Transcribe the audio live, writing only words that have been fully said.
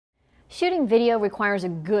Shooting video requires a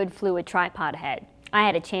good fluid tripod head. I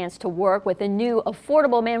had a chance to work with a new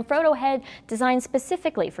affordable Manfrotto head designed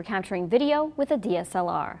specifically for capturing video with a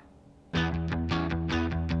DSLR.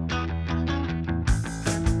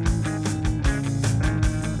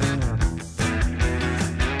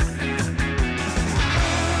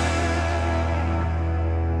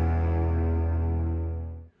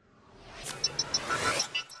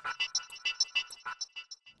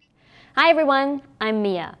 Hi everyone, I'm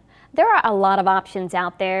Mia. There are a lot of options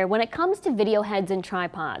out there when it comes to video heads and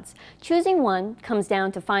tripods. Choosing one comes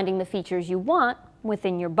down to finding the features you want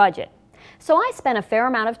within your budget. So I spent a fair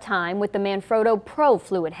amount of time with the Manfrotto Pro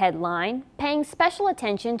Fluid Head line, paying special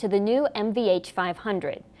attention to the new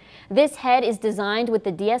MVH500. This head is designed with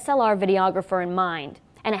the DSLR videographer in mind,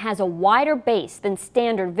 and it has a wider base than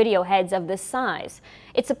standard video heads of this size.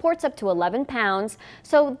 It supports up to 11 pounds,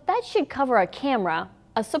 so that should cover a camera,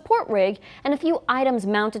 a support rig, and a few items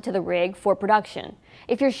mounted to the rig for production.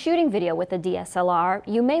 If you're shooting video with a DSLR,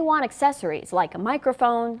 you may want accessories like a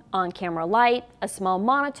microphone, on-camera light, a small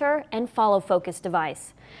monitor, and follow focus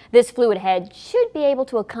device. This fluid head should be able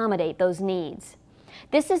to accommodate those needs.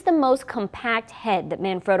 This is the most compact head that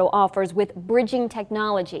Manfrotto offers with bridging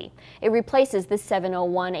technology. It replaces the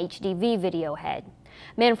 701 HDV video head.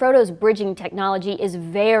 Manfrotto's bridging technology is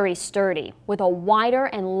very sturdy, with a wider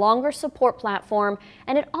and longer support platform,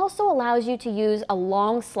 and it also allows you to use a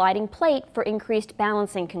long sliding plate for increased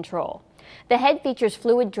balancing control. The head features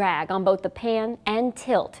fluid drag on both the pan and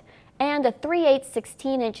tilt, and a 3/8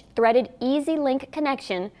 16-inch threaded Easy Link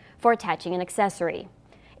connection for attaching an accessory.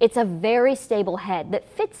 It's a very stable head that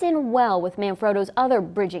fits in well with Manfrotto's other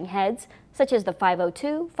bridging heads, such as the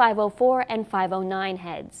 502, 504, and 509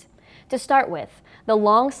 heads. To start with, the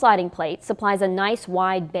long sliding plate supplies a nice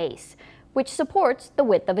wide base, which supports the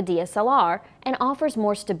width of a DSLR and offers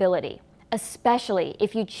more stability, especially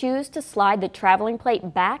if you choose to slide the traveling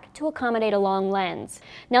plate back to accommodate a long lens.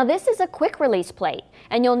 Now this is a quick release plate,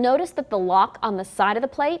 and you'll notice that the lock on the side of the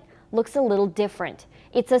plate looks a little different.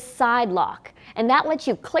 It's a side lock, and that lets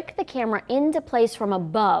you click the camera into place from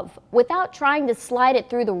above without trying to slide it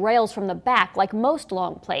through the rails from the back like most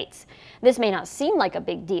long plates. This may not seem like a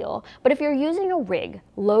big deal, but if you're using a rig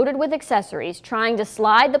loaded with accessories trying to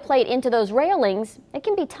slide the plate into those railings, it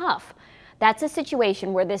can be tough. That's a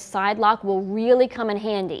situation where this side lock will really come in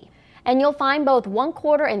handy. And you'll find both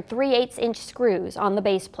 1/4 and 3/8 inch screws on the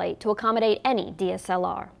base plate to accommodate any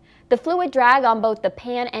DSLR. The fluid drag on both the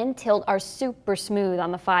pan and tilt are super smooth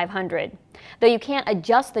on the 500. Though you can't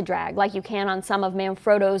adjust the drag like you can on some of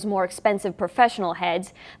Manfrotto's more expensive professional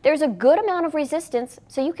heads, there's a good amount of resistance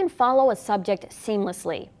so you can follow a subject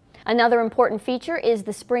seamlessly. Another important feature is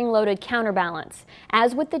the spring-loaded counterbalance.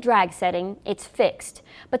 As with the drag setting, it's fixed,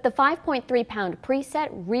 but the 5.3-pound preset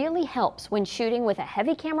really helps when shooting with a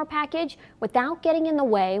heavy camera package without getting in the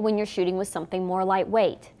way when you're shooting with something more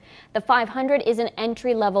lightweight. The 500 is an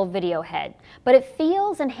entry-level video head, but it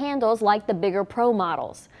feels and handles like the bigger Pro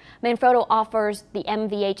models. Manfrotto offers the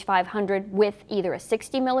MVH500 with either a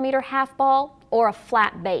 60mm half ball or a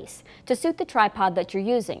flat base to suit the tripod that you're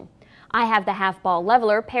using. I have the half ball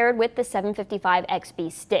leveler paired with the 755 XB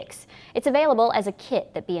sticks. It's available as a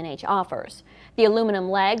kit that B&H offers. The aluminum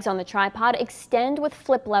legs on the tripod extend with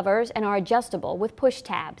flip levers and are adjustable with push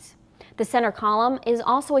tabs. The center column is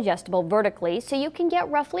also adjustable vertically, so you can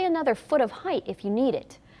get roughly another foot of height if you need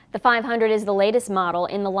it. The 500 is the latest model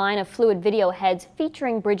in the line of fluid video heads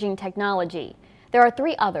featuring bridging technology. There are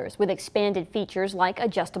 3 others with expanded features like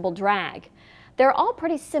adjustable drag. They're all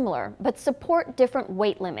pretty similar, but support different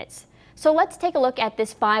weight limits. So let's take a look at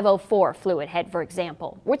this 504 fluid head, for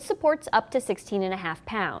example, which supports up to 16.5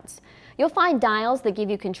 pounds. You'll find dials that give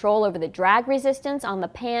you control over the drag resistance on the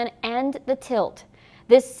pan and the tilt.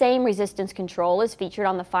 This same resistance control is featured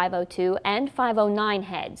on the 502 and 509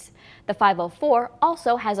 heads. The 504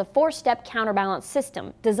 also has a 4-step counterbalance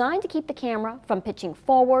system designed to keep the camera from pitching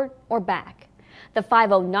forward or back. The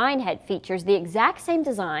 509 head features the exact same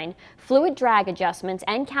design, fluid drag adjustments,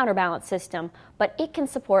 and counterbalance system, but it can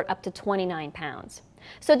support up to 29 pounds.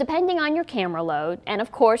 So depending on your camera load, and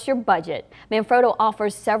of course your budget, Manfrotto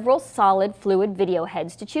offers several solid fluid video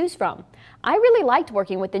heads to choose from. I really liked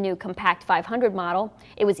working with the new compact 500 model.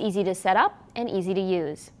 It was easy to set up and easy to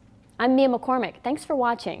use. I'm Mia McCormick. Thanks for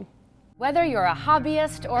watching. Whether you're a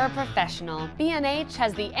hobbyist or a professional, B&H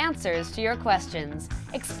has the answers to your questions.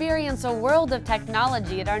 Experience a world of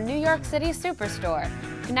technology at our New York City Superstore.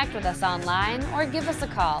 Connect with us online or give us a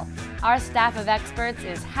call. Our staff of experts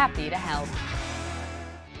is happy to help.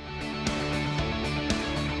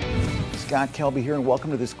 Scott Kelby here, and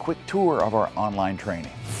welcome to this quick tour of our online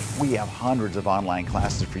training. We have hundreds of online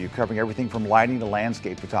classes for you covering everything from lighting to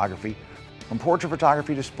landscape photography. From portrait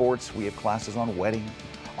photography to sports, we have classes on wedding,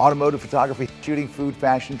 automotive photography, shooting, food,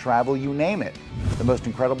 fashion, travel, you name it. The most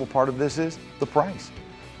incredible part of this is the price.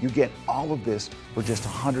 You get all of this for just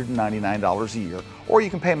 $199 a year, or you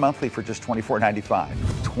can pay monthly for just $24.95.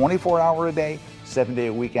 24-hour a day, 7-day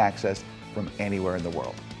a week access from anywhere in the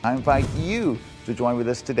world. I invite you to join with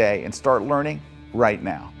us today and start learning right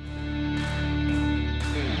now.